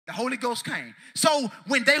The Holy Ghost came. So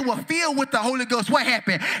when they were filled with the Holy Ghost, what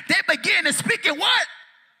happened? They began to speak in what?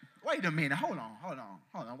 Wait a minute. Hold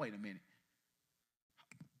on. Wait a minute.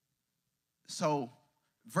 So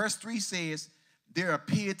verse 3 says, there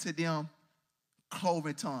appeared to them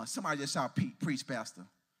cloven tongues. Somebody just shout, preach, pastor.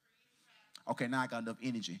 Okay, now I got enough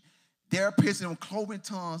energy. There appeared to them cloven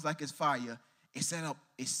tongues like it's fire. It sat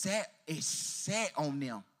on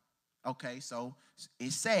them. Okay, so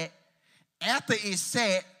it sat. After it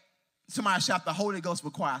sat, somebody shout, the Holy Ghost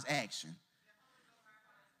requires action.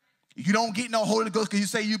 You don't get no Holy Ghost because you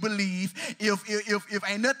say you believe. If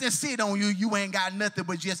ain't nothing sit on you, you ain't got nothing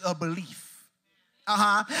but just a belief.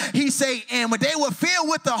 He say, and when they were filled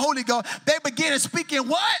with the Holy Ghost, they began to speak in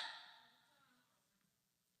what?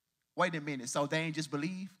 Wait a minute. So they ain't just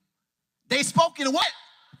believe? They spoke in what?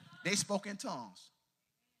 They spoke in tongues.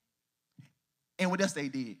 And what else they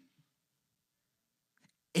did?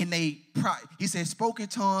 And he said, spoke in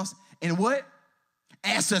tongues, and what?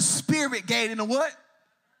 As the Spirit gave them the what?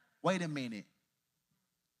 Wait a minute.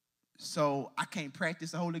 So I can't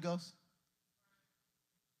practice the Holy Ghost?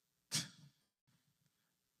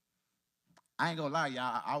 I ain't gonna lie,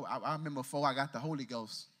 y'all. I remember before I got the Holy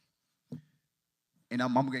Ghost, and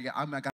I'm